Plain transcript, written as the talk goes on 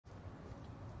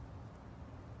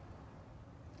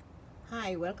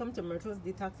Hi, welcome to Myrtle's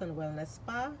Detox and Wellness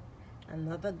Spa,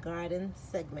 another garden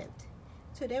segment.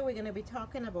 Today we're going to be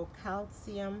talking about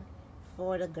calcium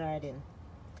for the garden.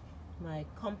 My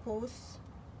compost,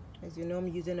 as you know, I'm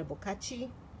using a bokashi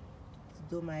to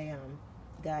do my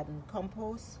garden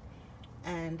compost,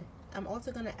 and I'm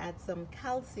also going to add some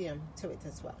calcium to it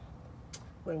as well.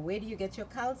 Well, where do you get your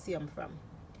calcium from?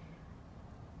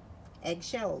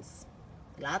 Eggshells.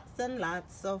 Lots and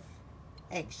lots of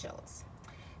eggshells.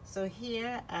 So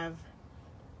here I've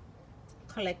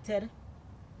collected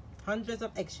hundreds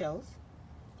of eggshells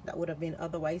that would have been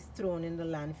otherwise thrown in the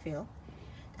landfill,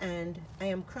 and I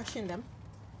am crushing them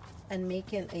and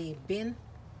making a bin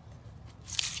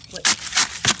with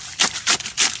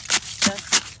just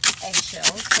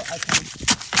eggshells so I can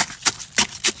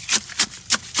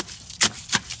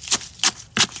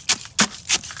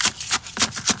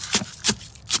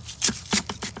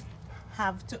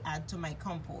have to add to my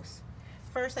compost.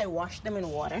 First, I wash them in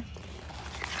water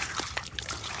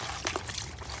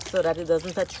so that it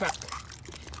doesn't attract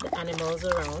the animals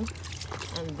around,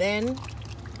 and then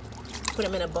put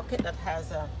them in a bucket that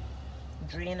has a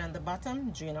drain on the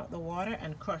bottom, drain out the water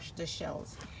and crush the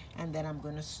shells. And then I'm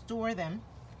going to store them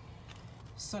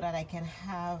so that I can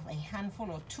have a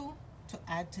handful or two to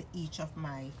add to each of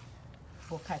my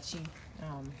bokashi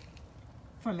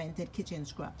fermented kitchen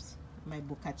scraps, my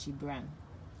bokashi brand.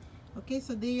 Okay,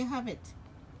 so there you have it.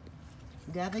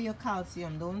 Gather your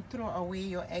calcium. Don't throw away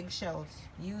your eggshells.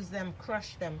 Use them,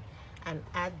 crush them, and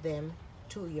add them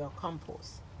to your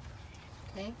compost.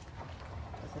 Okay,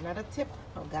 that's another tip,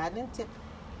 a gardening tip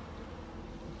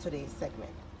in today's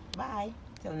segment. Bye,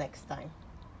 till next time.